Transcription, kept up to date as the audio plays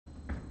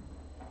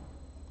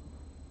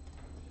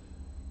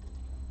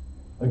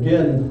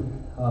Again,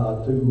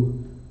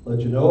 to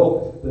let you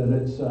know that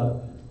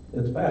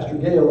it's Pastor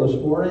Gail this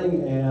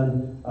morning,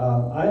 and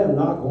I am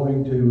not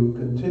going to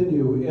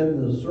continue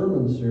in the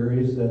sermon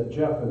series that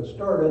Jeff had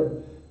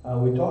started.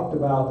 We talked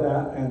about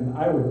that, and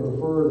I would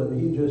prefer that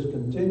he just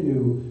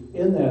continue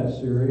in that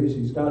series.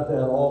 He's got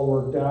that all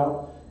worked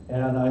out,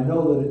 and I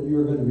know that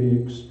you're going to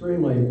be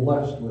extremely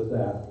blessed with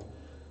that.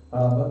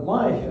 But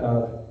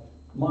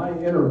my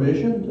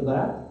intermission to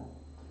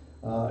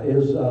that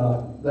is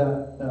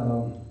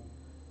that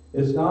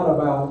it's not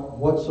about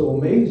what's so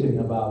amazing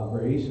about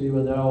grace,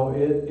 even though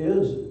it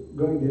is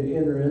going to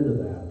enter into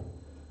that.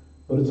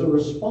 But it's a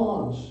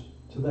response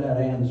to that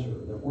answer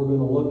that we're going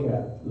to look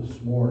at this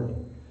morning.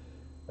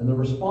 And the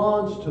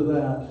response to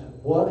that,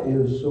 what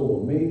is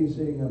so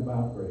amazing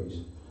about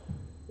grace,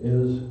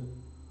 is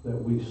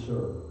that we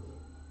serve.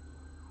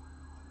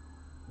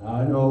 Now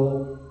I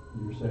know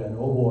you're saying,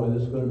 oh boy,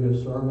 this is going to be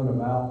a sermon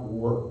about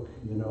work,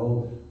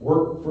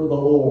 work for the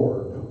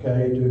Lord,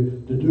 okay,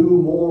 to do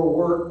more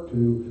work,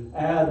 to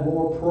add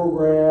more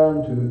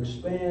program, to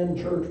expand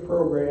church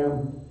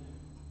program.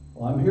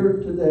 Well, I'm here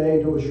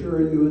today to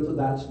assure you that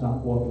that's not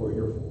what we're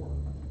here for.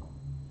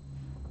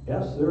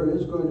 Yes, there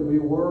is going to be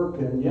work,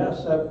 and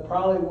yes, that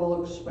probably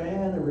will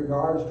expand in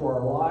regards to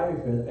our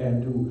life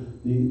and to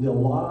the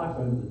life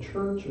of the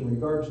church in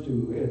regards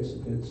to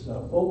its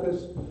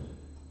focus.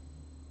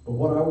 But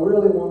what I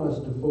really want us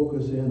to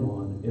focus in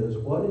on is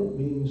what it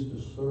means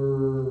to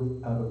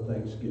serve out of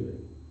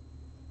thanksgiving.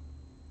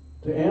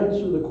 To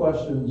answer the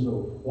questions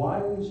of why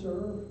we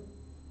serve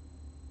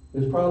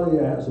is probably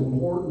as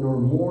important or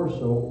more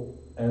so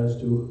as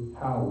to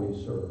how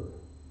we serve.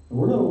 And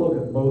we're going to look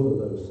at both of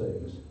those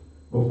things.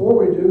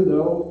 Before we do,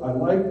 though, I'd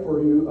like for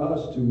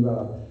us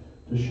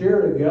to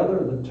share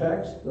together the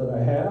text that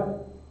I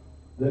have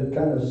that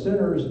kind of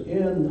centers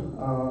in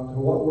to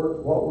what we're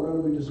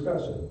going to be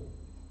discussing.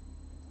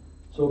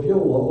 So if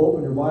you'll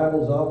open your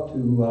Bibles up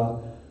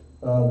to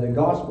the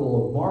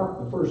Gospel of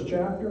Mark, the first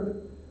chapter,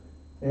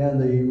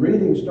 and the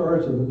reading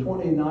starts at the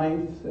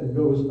 29th and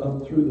goes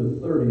up through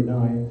the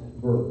 39th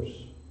verse.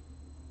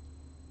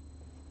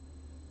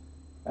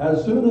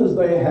 As soon as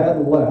they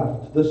had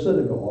left the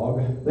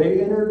synagogue, they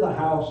entered the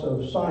house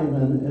of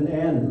Simon and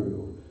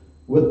Andrew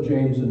with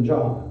James and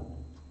John.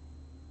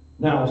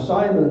 Now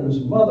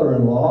Simon's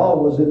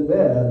mother-in-law was in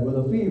bed with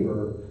a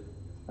fever,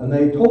 and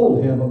they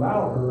told him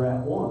about her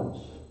at once.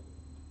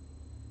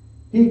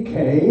 He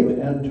came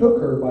and took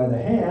her by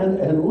the hand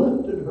and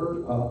lifted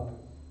her up.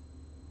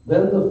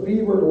 Then the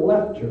fever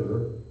left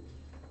her,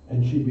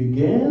 and she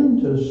began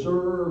to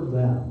serve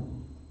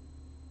them.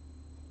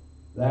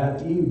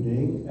 That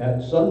evening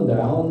at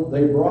sundown,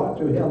 they brought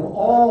to him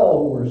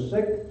all who were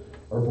sick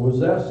or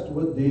possessed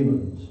with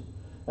demons.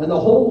 And the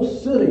whole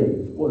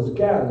city was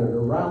gathered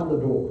around the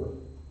door.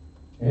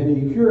 And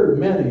he cured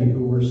many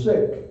who were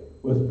sick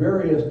with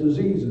various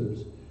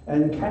diseases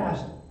and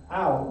cast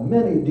out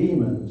many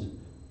demons.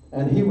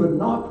 And he would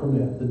not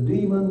permit the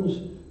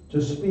demons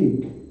to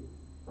speak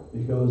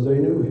because they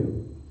knew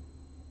him.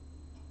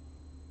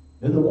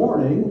 In the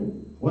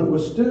morning, when it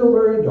was still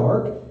very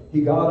dark, he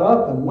got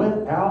up and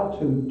went out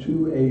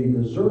to a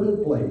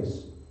deserted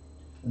place.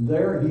 And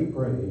there he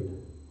prayed.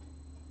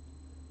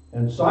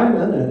 And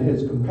Simon and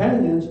his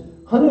companions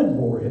hunted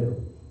for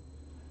him.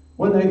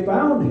 When they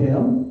found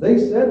him, they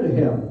said to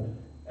him,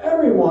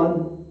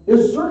 "Everyone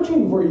is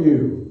searching for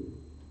you."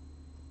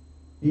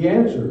 He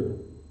answered,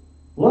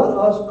 "Let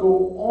us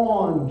go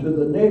on to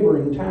the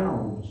neighboring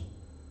towns,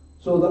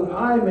 so that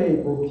I may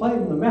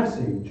proclaim the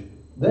message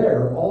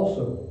there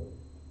also.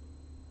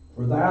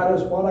 For that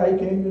is what I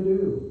came to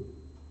do."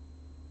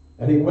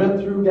 And he went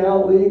through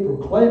Galilee,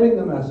 proclaiming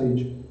the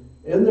message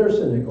in their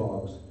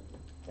synagogues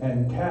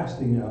and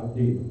casting out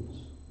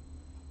demons.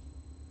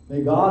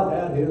 May God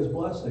add his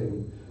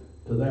blessing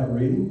to that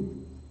reading.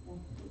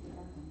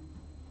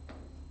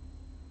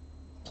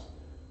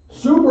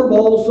 Super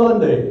Bowl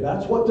Sunday.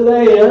 That's what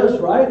today is,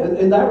 right?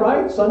 Isn't that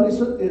right?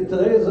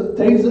 Today is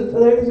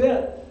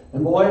it.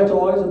 And boy, it's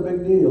always a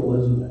big deal,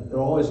 isn't it? It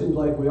always seems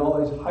like we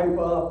always hype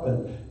up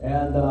and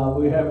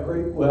we have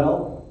great,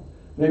 well,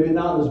 maybe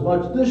not as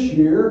much this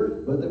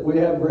year, but that we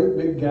have great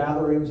big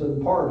gatherings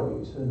and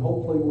parties. And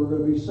hopefully we're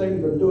going to be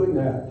safe in doing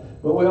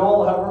that. But we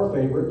all have our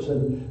favorites.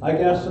 And I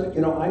guess,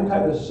 I'm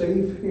kind of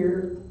safe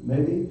here,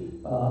 maybe.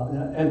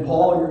 And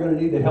Paul, you're going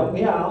to need to help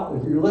me out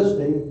if you're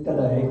listening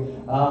today.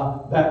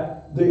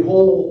 That the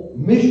whole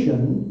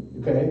mission,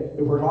 okay,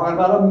 if we're talking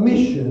about a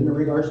mission in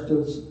regards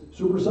to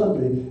Super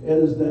Sunday,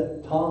 is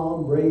that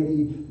Tom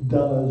Brady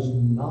does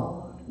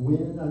not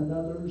win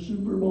another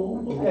Super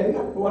Bowl, okay?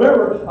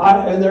 Whatever.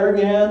 And there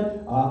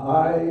again,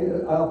 I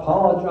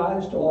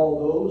apologize to all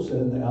those,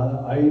 and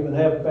I even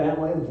have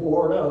family in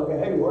Florida,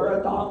 okay? We're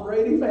a Tom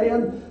Brady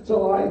fan,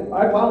 so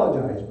I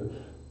apologize.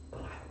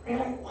 But I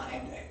really want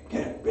him to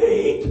get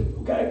beat,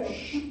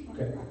 okay?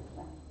 Okay.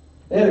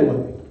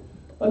 Anyway,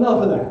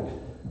 enough of that.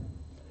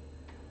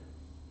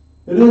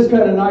 It is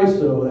kind of nice,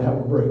 though, to have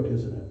a break,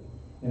 isn't it?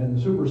 And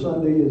Super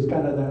Sunday is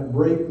kind of that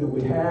break that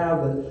we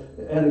have,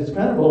 and it's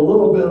kind of a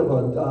little bit of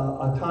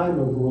a time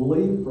of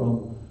relief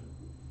from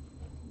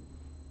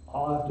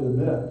I'll have to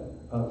admit,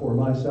 for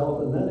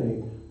myself and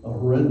many, a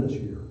horrendous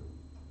year.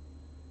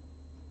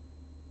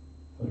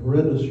 A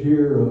horrendous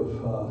year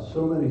of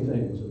so many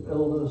things, of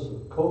illness,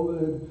 of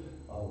COVID,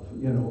 of,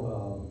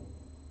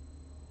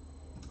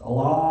 a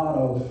lot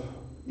of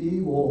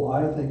evil,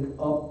 I think,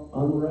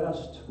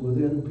 unrest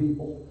within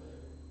people.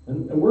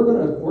 And we're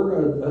gonna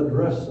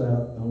address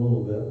that a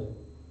little bit.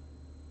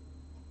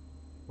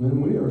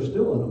 And we are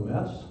still in a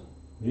mess.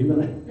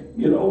 Even,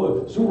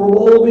 Super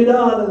Bowl will be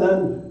done, and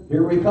then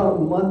here we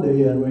come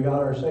Monday, and we got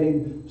our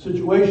same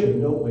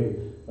situation, don't we?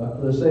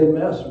 The same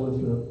mess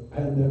with the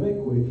pandemic.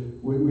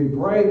 We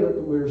pray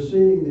that we're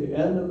seeing the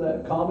end of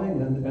that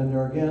coming, and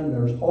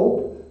there's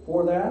hope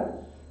for that.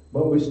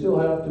 But we still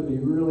have to be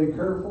really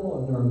careful,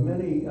 and there are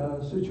many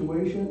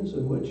situations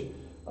in which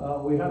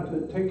we have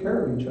to take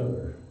care of each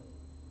other.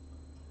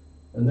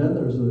 And then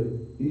there's the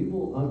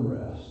evil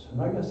unrest.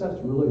 And I guess that's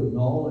really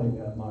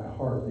gnawing at my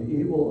heart. The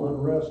evil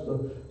unrest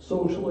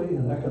socially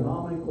and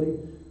economically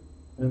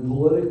and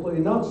politically.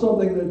 Not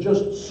something that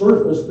just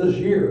surfaced this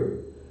year,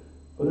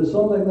 but it's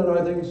something that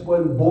I think has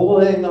been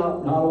boiling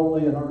up not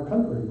only in our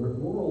country, but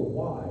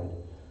worldwide.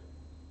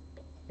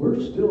 We're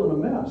still in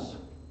a mess.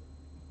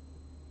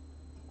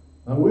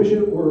 I wish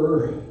it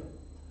were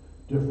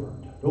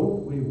different.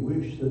 Don't we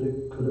wish that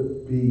it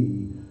could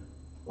be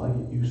like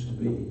it used to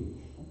be?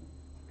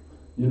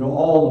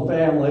 All in the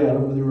Family, I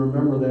don't know whether you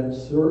remember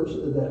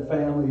that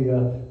family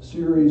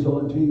series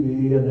on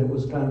TV, and it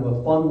was kind of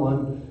a fun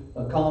one,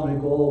 a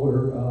comical,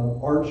 where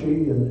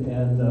Archie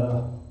and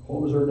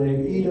what was her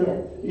name?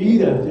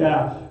 Edith,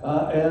 yeah.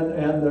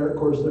 And they're, of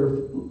course,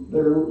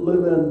 their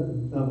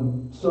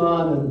living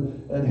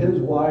son and his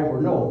wife,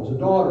 or no, it was a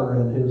daughter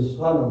and his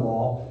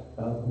son-in-law,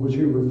 which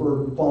he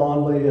referred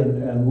fondly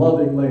and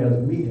lovingly as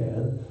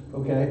Meathead,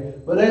 okay?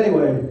 But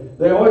anyway,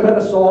 they always had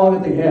a song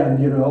at the end,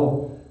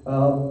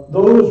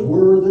 those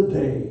were the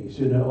days,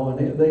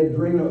 and they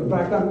dream of. In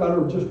fact, I'm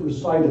going to just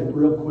recite it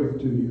real quick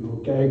to you,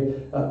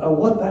 okay?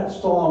 What that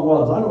song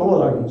was. I don't know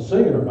whether I can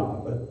sing it or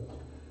not, but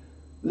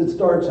it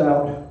starts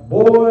out,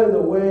 boy, the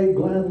way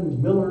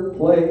Glenn Miller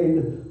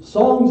played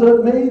songs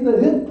that made the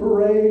hit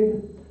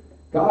parade.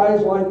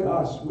 Guys like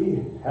us,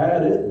 we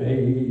had it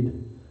made.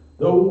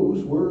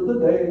 Those were the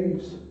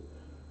days.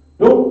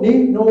 Don't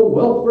need no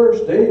welfare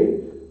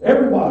state.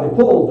 Everybody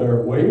pulled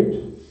their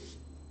weight.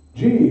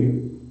 Gee,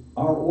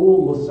 our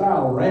old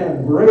LaSalle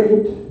ran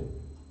great.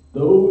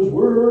 Those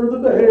were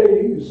the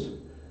days.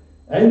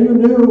 And you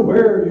knew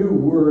where you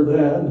were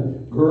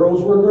then.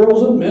 Girls were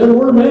girls and men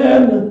were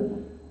men.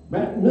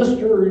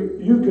 Mister,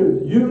 you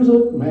could use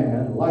a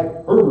man like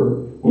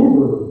Herbert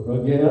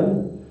Hoover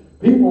again.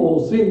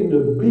 People seemed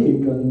to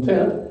be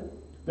content.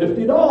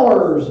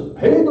 $50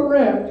 paid the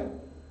rent.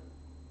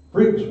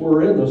 Freaks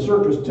were in the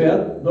circus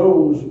tent.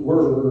 Those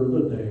were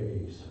the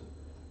days.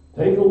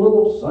 Take a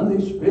little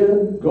Sunday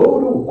spin. Go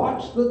to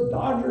watch the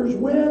Dodgers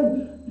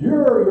win.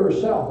 You're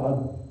yourself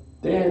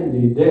a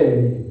dandy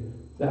day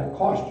that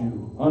cost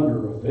you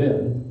under a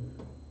fin.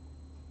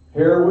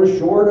 Hair was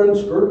short and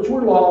skirts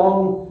were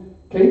long.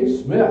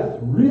 Kate Smith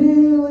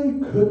really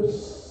could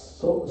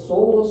sold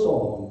a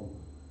song.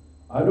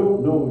 I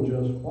don't know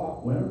just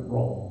what went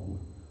wrong.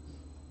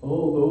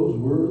 Oh, those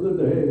were the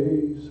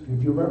days.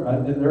 If you remember,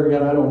 and there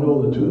again, I don't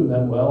know the tune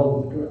that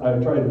well. I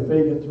tried to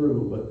fake it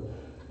through, but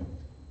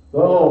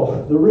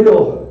the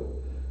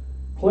real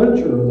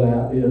clincher of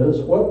that is,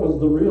 what was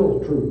the real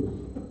truth?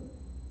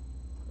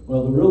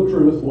 Well, the real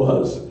truth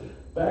was,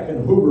 back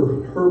in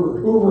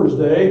Herbert Hoover's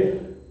day,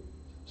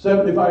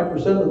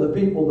 75% of the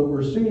people that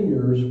were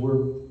seniors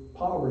were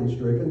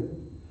poverty-stricken,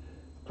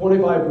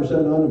 25%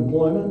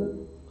 unemployment.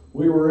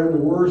 We were in the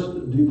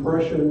worst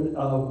depression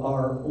of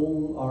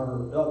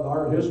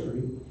our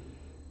history,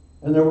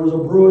 and there was a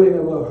brewing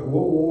of a world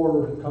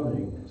war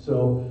coming.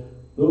 So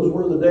those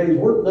were the days.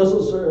 Weren't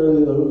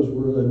necessarily those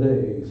were the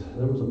days.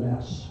 There was a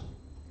mess.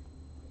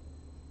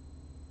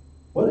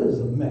 What is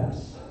a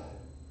mess?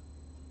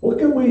 What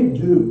can we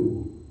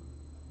do?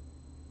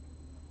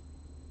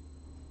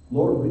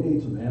 Lord, we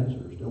need some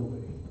answers, don't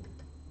we?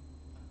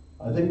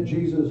 I think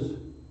Jesus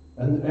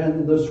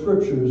and the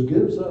Scriptures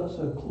gives us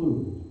a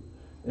clue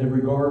in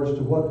regards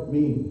to what it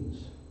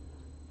means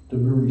to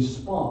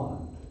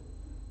respond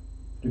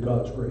to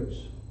God's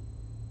grace.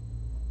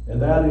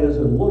 And that is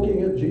in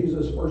looking at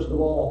Jesus, first of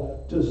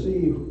all, to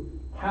see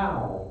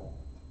how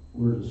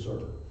we're to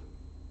serve.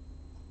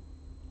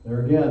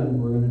 There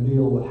again, we're going to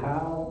deal with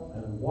how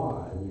and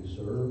why we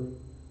serve.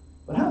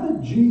 But how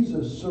did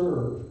Jesus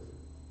serve?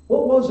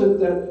 What was it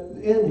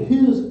that in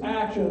his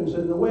actions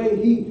and the way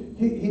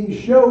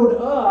he showed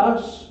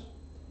us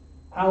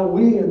how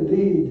we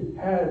indeed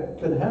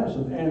can have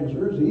some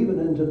answers even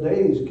in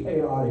today's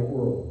chaotic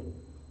world?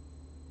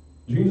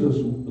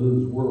 Jesus'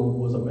 world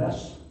was a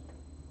mess.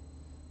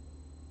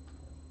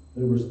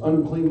 There was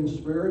unclean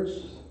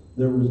spirits,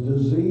 there was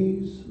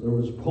disease, there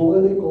was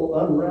political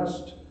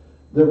unrest,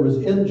 there was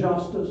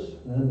injustice,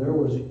 and there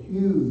was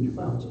huge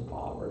amounts of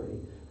poverty.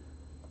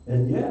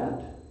 And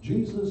yet,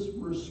 Jesus'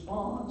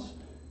 response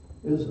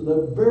is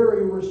the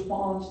very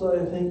response that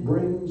I think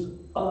brings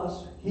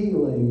us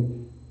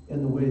healing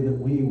in the way that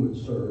we would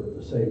serve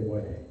the same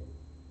way.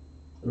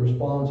 The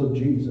response of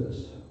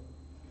Jesus,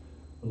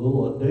 a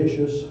little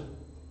audacious,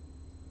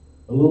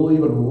 a little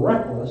even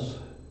reckless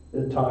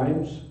at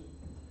times,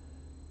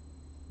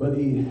 but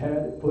he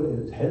had put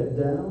his head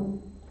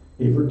down.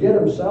 He forget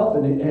himself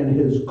and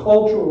his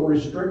cultural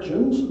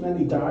restrictions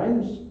many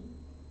times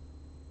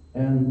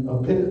and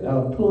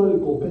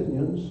political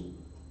opinions,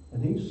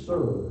 and he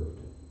served.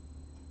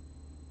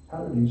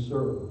 How did he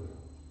serve?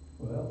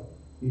 Well,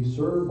 he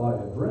served by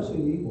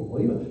addressing evil.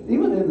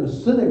 Even in the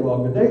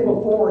synagogue, the day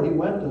before he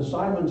went to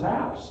Simon's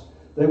house,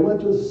 they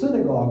went to the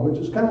synagogue, which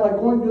is kind of like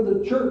going to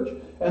the church,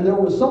 and there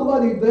was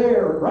somebody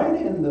there right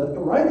in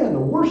the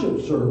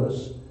worship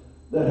service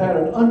that had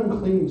an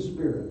unclean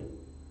spirit.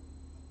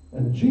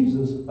 And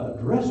Jesus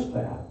addressed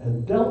that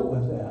and dealt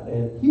with that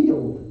and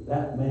healed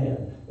that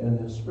man, and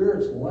the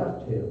spirits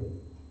left him.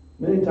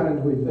 Many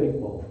times we think,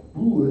 well,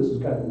 this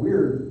is kind of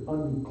weird,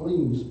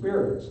 unclean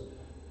spirits.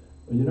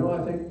 But you know,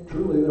 I think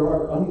truly there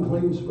are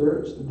unclean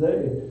spirits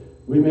today.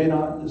 We may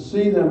not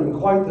see them in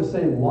quite the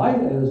same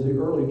light as the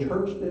early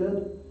church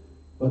did,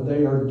 but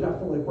they are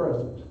definitely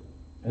present.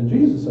 And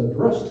Jesus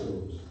addressed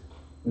those.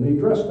 And he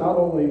addressed not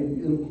only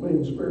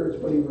unclean spirits,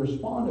 but he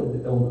responded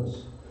to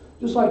illness.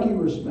 Just like he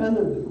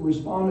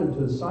responded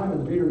to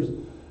Simon Peter's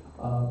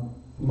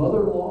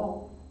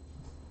mother-in-law,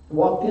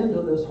 walked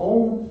into this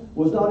home,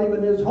 was not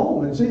even his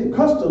home. And see,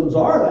 customs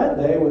are that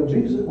day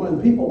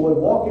when people would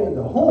walk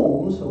into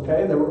homes,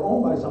 okay, they were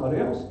owned by somebody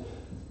else.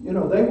 You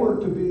know, they were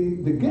to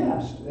be the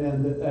guest,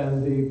 and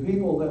the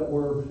people that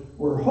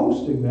were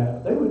hosting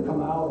that, they would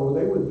come out or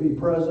they would be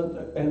present.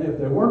 And if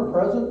they weren't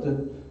present,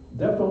 then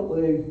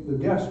definitely the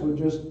guests would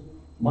just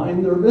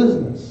mind their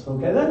business.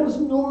 Okay, that was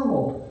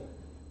normal.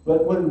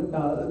 But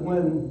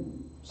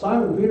when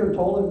Simon Peter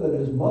told him that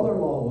his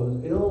mother-in-law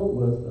was ill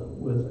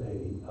with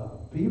a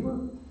fever,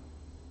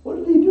 what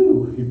did he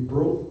do? He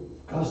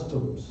broke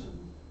customs.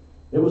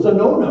 It was a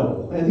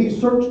no-no, and he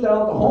searched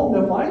out the home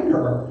to find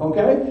her,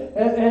 okay,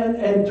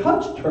 and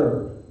touched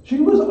her.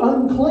 She was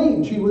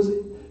unclean. She was,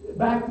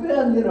 back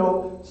then, you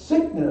know,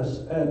 sickness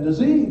and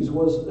disease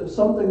was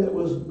something that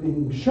was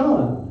being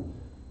shunned.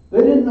 They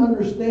didn't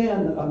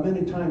understand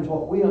many times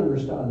what we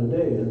understand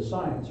today in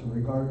science in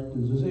regard to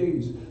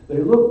disease. They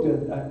looked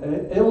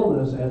at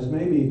illness as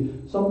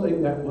maybe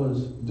something that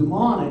was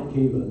demonic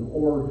even,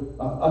 or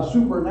a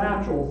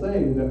supernatural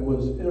thing that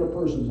was in a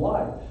person's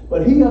life.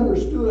 But he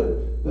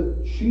understood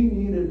that she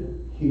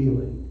needed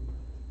healing.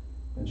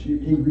 And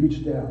he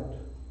reached out.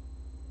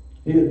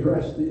 He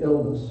addressed the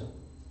illness.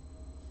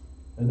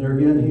 And there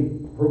again,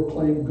 he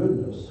proclaimed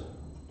goodness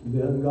to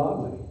the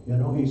ungodly. You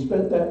know, he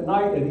spent that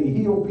night and he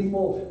healed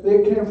people.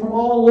 They came from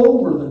all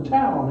over the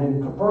town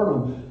in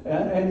Capernaum.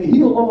 And he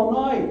healed all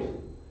night.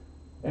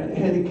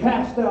 And he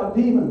cast out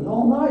demons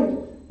all night.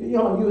 You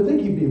know, you would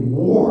think he'd be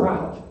wore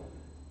out.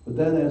 But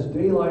then as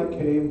daylight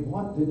came,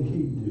 what did he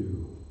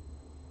do?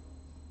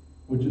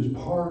 Which is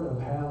part of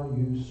how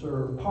you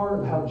serve. Part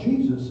of how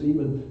Jesus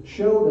even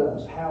showed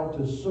us how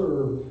to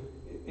serve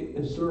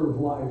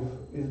life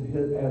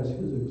as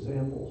his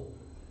example.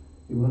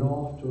 He went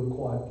off to a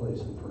quiet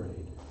place and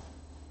prayed.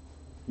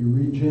 He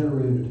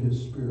regenerated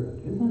his spirit.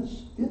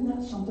 Isn't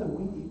that something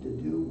we need to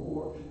do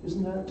more?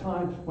 Isn't that a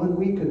time when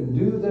we can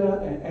do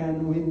that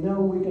and we know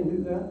we can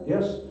do that?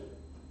 Yes.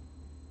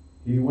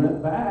 He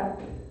went back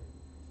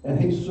and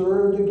he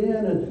served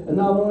again. And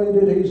not only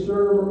did he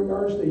serve in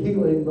regards to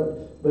healing,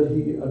 but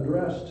he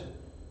addressed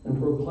and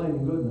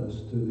proclaimed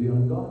goodness to the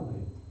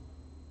ungodly.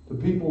 To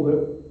people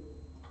that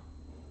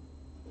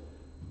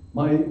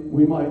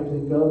we might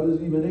think of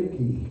as even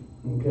icky.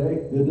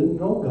 Okay? They didn't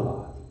know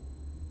God.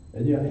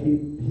 And yet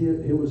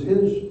it was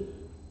his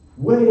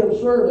way of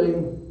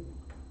serving,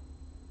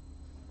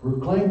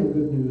 proclaim the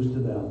good news to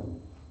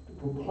them. To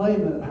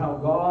proclaim that how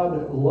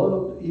God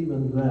loved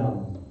even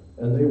them,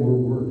 and they were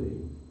worthy.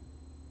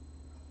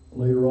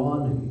 Later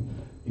on,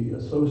 he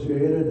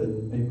associated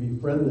and he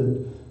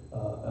befriended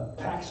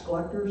tax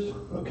collectors,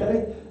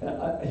 okay?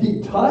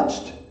 He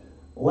touched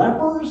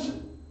lepers.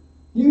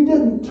 You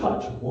didn't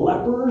touch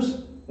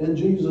lepers in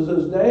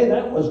Jesus' day.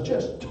 That was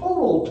just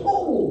total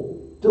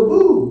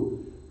taboo.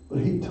 But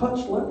he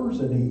touched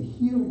lepers and he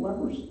healed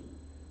lepers.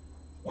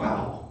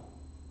 Wow.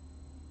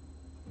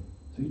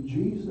 See,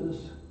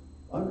 Jesus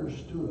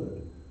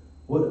understood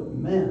what it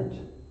meant.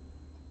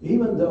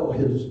 Even though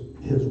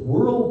his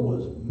world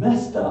was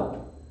messed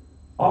up,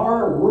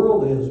 our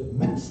world is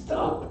messed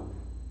up,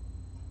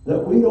 that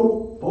we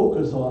don't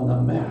focus on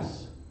the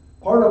mess.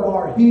 Part of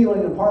our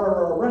healing and part of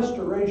our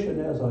restoration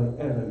as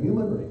a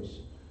human race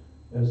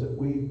is that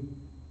we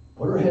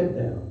put our head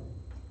down,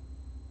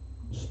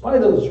 in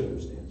spite of the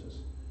circumstances,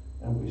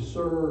 and we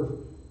serve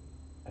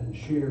and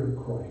share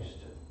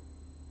Christ.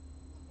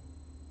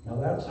 Now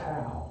that's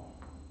how.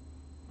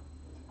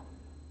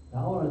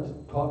 Now I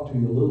want to talk to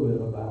you a little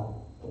bit about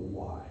the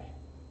why.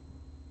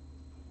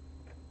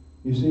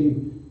 You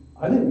see,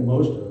 I think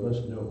most of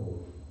us know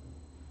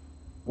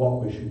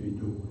what we should be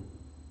doing.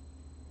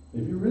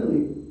 If you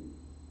really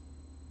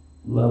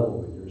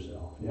level with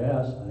yourself,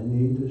 Yes, I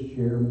need to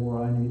share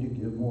more, I need to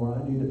give more,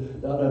 I need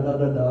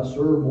to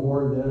serve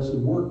more in this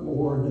and work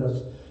more in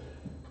this.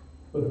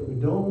 But if we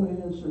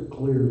don't answer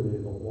clearly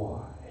the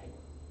why,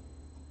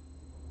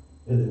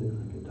 it isn't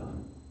going to get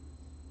done.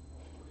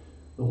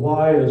 The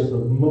why is the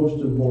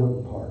most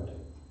important part,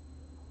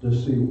 to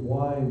see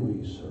why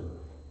we serve.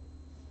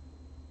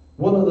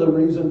 One of the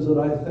reasons that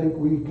I think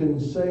we can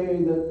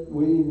say that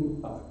we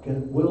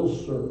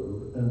will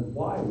serve and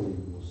why we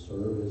will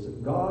serve is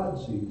that God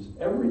sees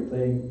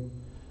everything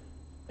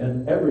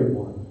and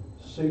everyone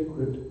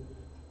sacred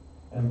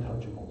and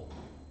touchable.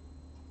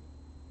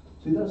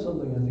 See, that's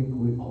something I think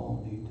we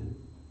all need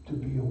to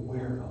be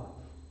aware of.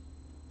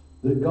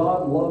 That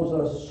God loves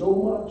us so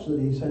much that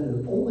He sent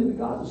His only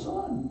begotten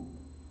Son,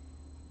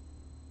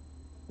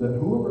 that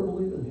whoever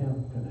believes in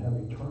Him can have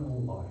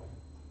eternal life.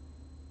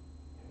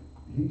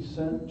 He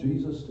sent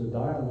Jesus to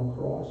die on the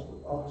cross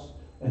for us,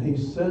 and He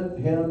sent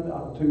Him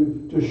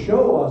to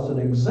show us an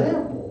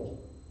example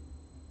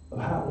of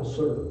how to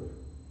serve.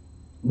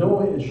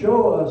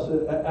 Show us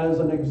as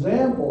an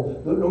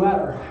example that no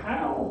matter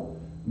how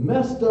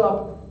messed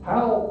up,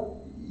 how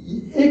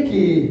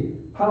icky,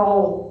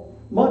 how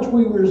much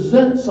we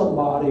resent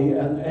somebody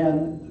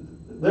and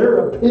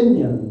their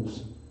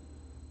opinions,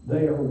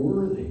 they are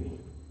worthy.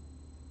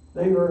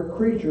 They are a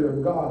creature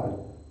of God,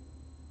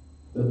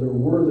 that they're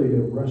worthy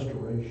of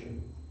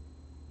restoration.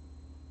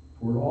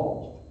 We're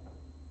all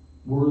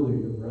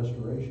worthy of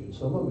restoration.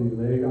 Some of you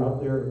may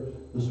out there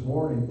this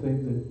morning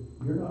think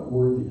that you're not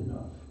worthy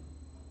enough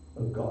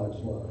of God's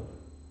love,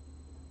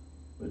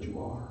 but you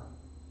are.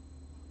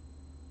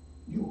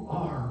 You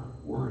are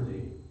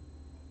worthy.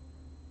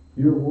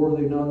 You're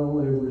worthy not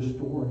only of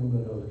restoring,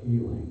 but of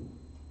healing.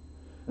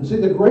 And see,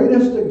 the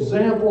greatest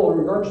example in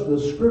regards to the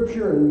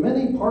Scripture, and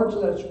many parts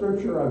of that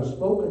Scripture I've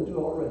spoken to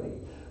already,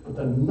 but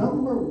the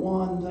number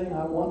one thing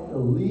I want to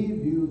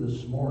leave you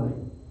this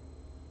morning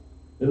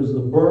is the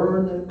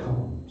burn that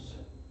comes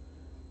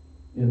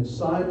in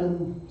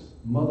Simon's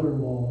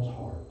mother-in-law's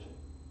heart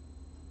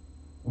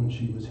when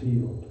she was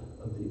healed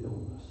of the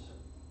illness.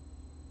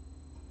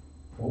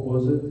 What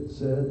was it? It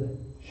said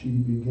she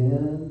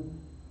began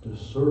to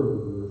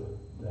serve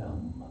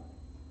them.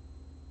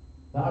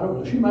 Now, I don't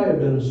know, she may have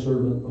been a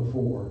servant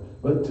before,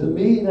 but to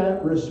me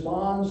that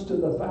responds to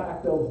the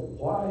fact of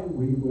why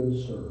we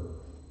would serve.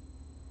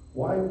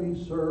 Why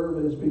we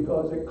serve is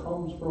because it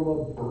comes from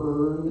a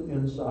burn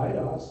inside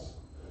us.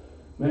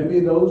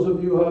 Maybe those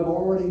of you have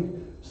already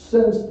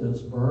sensed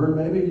this burn.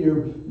 Maybe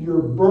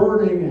your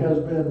burning has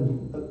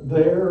been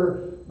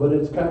there, but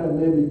it's kind of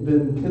maybe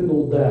been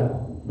kindled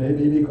down.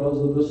 Maybe because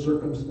of the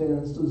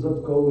circumstances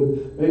of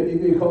COVID. Maybe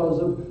because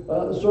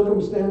of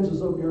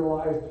circumstances of your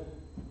life.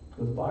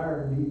 The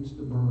fire needs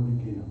to burn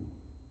again.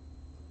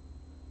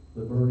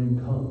 The burning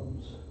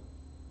comes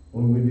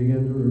when we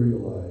begin to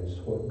realize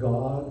what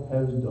God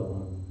has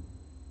done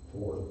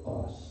for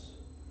us.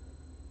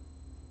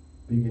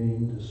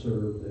 Beginning to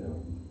serve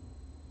them.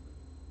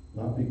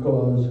 Not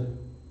because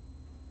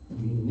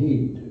we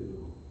need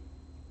to,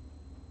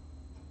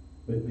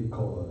 but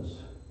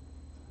because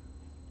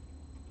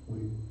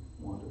we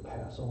want to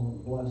pass on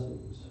the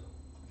blessings.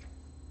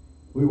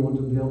 We want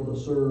to be able to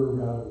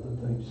serve out of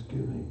the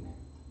thanksgiving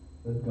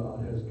that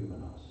God has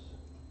given us.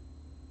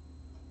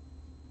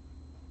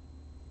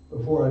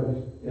 Before I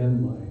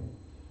end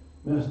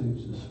my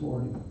message this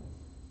morning,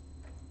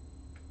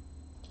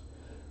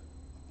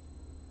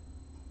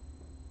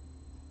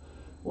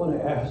 I want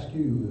to ask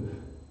you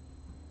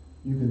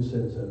if you can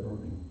sense that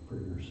burning for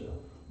yourself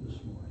this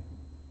morning.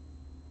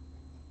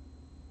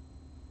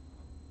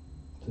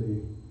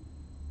 See,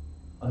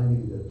 I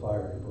need that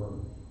fire to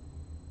burn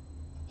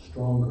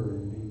stronger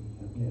in me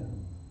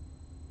again.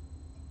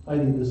 I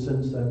need to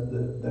sense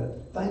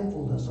that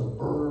thankfulness of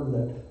burn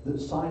that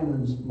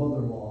Simon's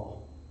mother-in-law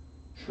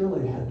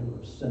surely had to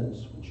have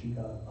sensed when she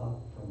got up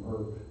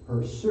from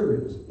her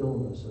serious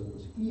illness and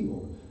was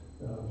healed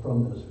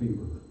from this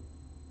fever.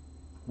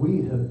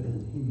 We have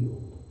been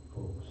healed,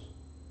 folks.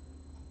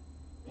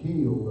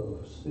 Healed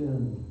of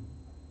sin.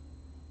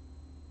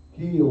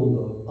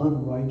 Healed of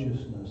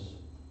unrighteousness.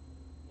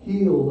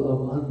 Healed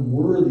of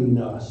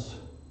unworthiness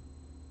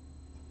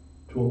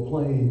to a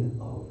plane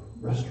of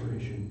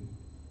restoration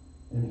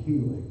and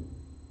healing.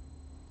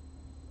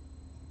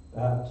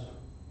 That's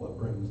what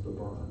brings the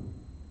burn.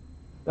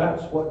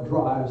 That's what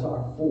drives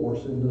our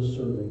force into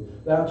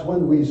serving. That's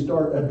when we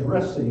start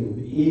addressing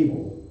the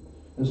evil.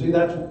 And see,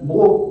 that's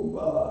more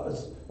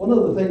one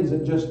of the things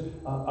that just,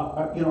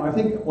 I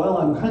think, well,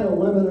 I'm kind of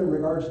limited in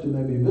regards to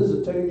maybe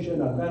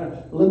visitation. I'm kind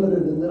of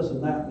limited in this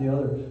and that and the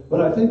other.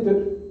 But I think that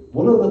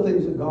one of the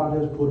things that God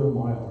has put in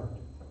my heart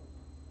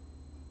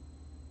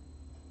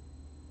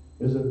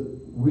is that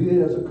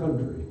we as a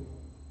country,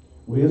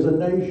 we as a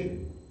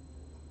nation,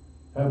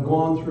 have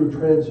gone through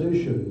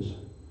transitions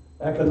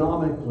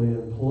economically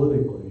and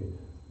politically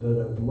that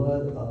have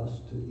led us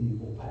to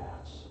evil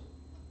paths.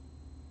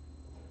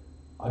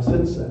 I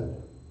sense that.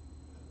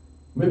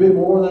 Maybe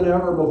more than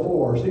ever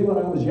before. See, when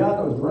I was young,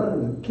 I was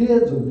running with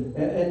kids,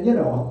 and you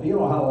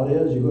know how it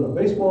is. You go to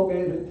baseball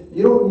games,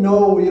 you don't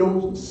know, you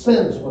don't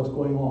sense what's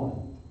going on.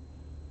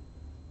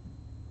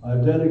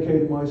 I've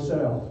dedicated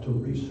myself to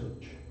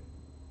research.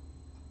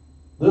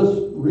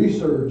 This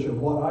research of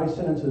what I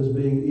sense as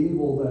being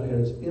evil that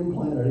has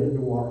implanted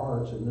into our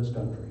hearts in this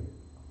country.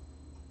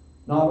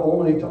 Not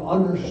only to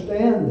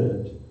understand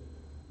it,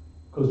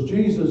 because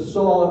Jesus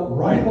saw it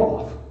right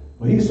off.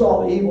 When he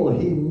saw the evil,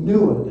 he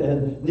knew it,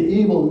 and the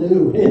evil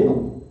knew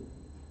him.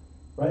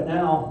 Right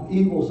now,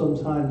 evil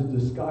sometimes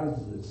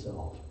disguises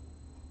itself.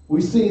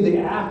 We see the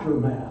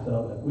aftermath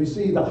of it. We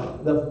see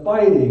the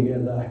fighting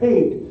and the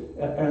hate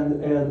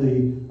and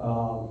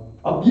the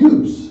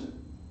abuse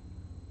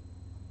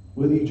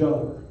with each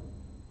other.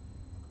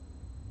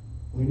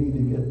 We need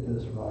to get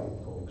this right,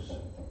 folks.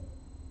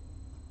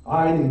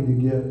 I need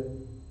to get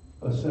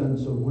a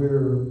sense of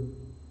where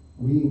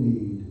we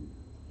need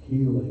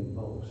healing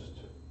most.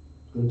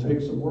 It's going to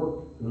take some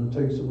work. It's going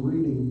to take some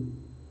reading.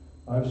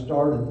 I've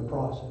started the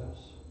process.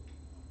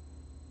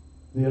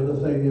 The other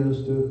thing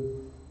is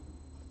to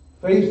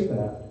face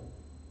that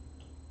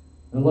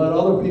and let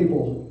other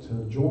people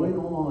to join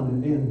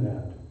on in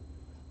that.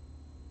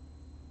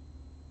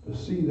 To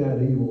see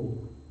that evil.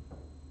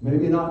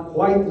 Maybe not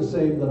quite the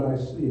same that I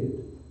see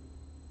it,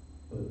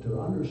 but to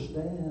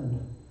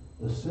understand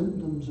the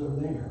symptoms are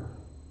there.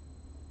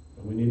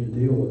 And we need to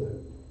deal with it.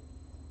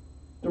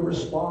 To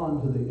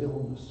respond to the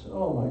illness.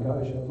 Oh my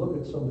gosh, I look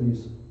at some of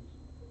these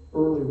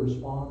early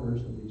responders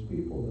and these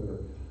people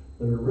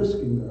that are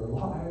risking their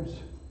lives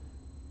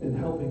in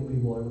helping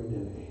people every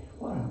day.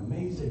 What an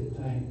amazing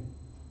thing.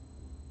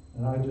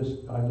 And I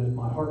just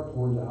my heart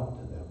pours out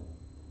to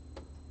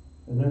them.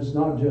 And that's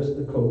not just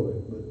the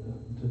COVID,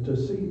 but to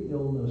see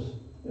illness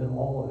in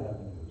all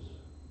avenues.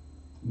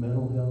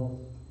 Mental health,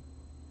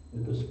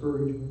 and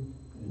discouragement,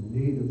 in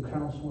need of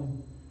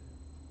counseling.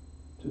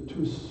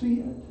 To see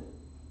it.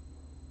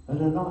 And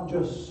to not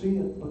just see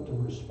it, but to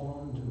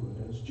respond to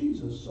it as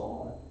Jesus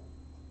saw it.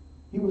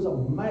 He was a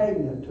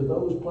magnet to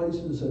those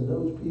places and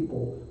those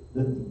people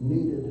that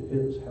needed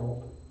his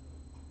help.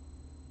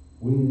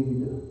 We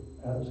need,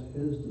 as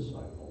his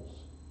disciples,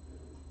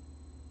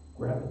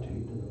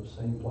 gravitate to those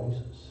same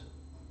places.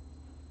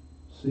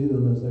 See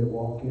them as they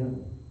walk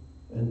in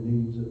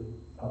needs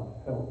of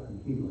help and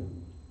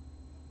healing.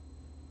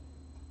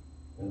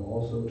 And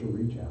also to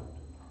reach out.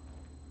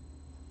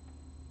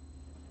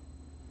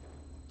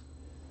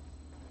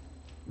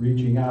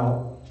 Reaching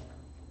out,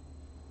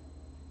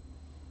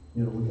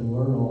 we can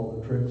learn all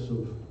the tricks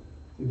of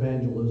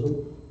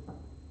evangelism.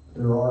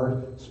 There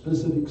are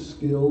specific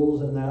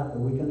skills in that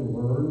we can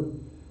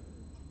learn.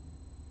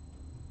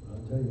 But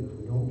I'll tell you, if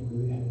we don't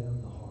really have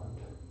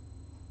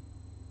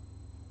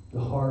the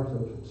heart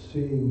of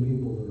seeing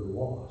people that are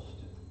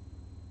lost,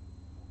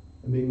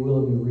 and being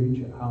willing to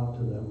reach out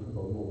to them for the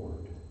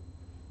Lord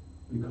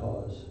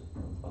because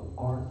of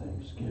our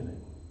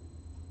thanksgiving,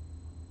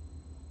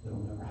 it'll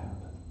never happen.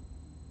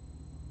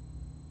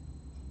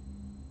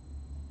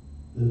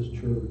 This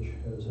church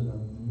has an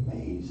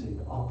amazing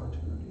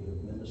opportunity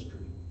of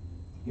ministry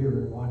here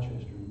in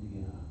Rochester,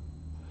 Indiana.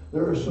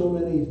 There are so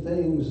many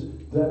things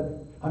that,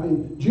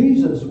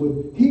 Jesus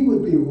would be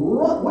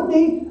wouldn't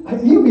he?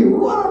 He'd be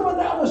running up and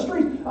down the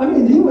street.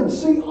 He would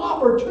see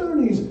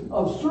opportunities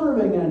of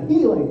serving and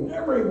healing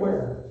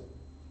everywhere.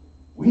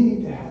 We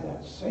need to have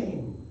that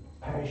same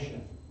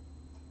passion.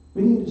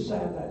 We need to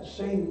have that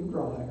same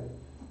drive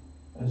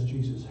as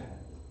Jesus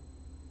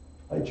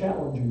had. I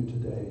challenge you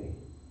today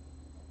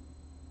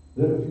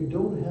that if you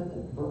don't have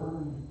that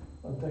burn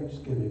of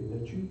thanksgiving,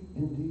 that you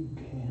indeed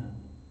can,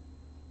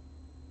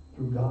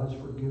 through God's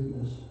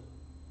forgiveness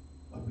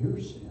of your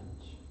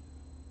sins,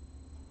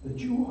 that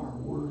you are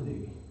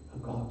worthy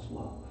of God's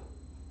love.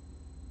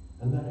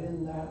 And that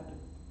in that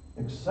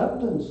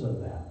acceptance of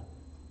that,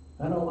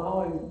 and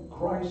allowing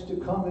Christ to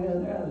come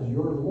in as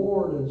your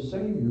Lord and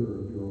Savior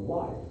of your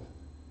life,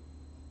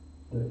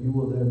 that you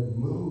will then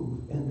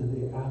move into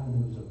the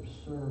avenues of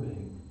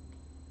serving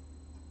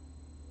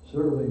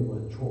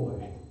with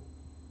joy,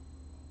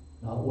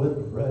 not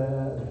with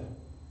dread,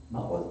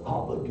 not with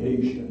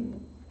obligation,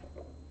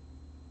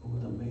 but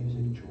with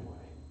amazing joy.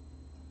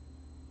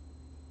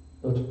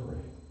 Let's pray.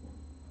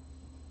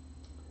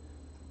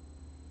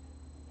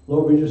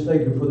 Lord, we just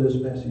thank you for this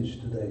message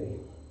today.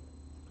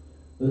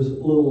 This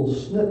little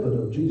snippet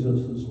of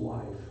Jesus'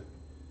 life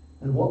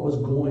and what was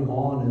going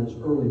on in his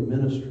early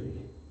ministry.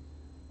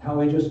 How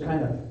he just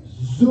kind of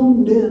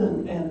zoomed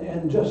in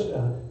and just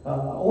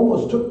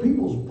almost took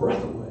people's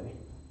breath away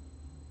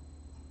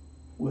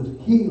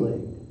with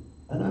healing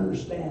and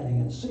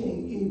understanding and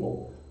seeing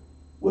evil,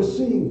 with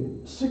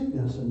seeing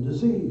sickness and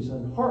disease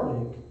and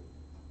heartache,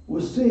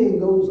 with seeing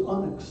those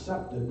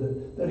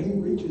unaccepted, that he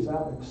reaches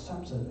out,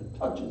 accepts it, and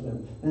touches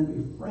them,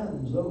 and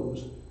befriends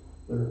those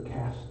that are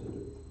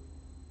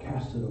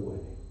casted away.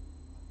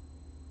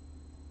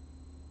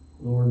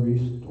 Lord,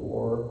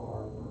 restore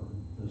our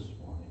burn this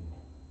morning.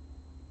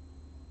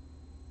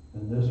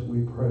 And this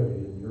we pray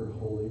in your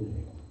holy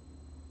name.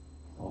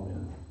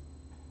 Amen.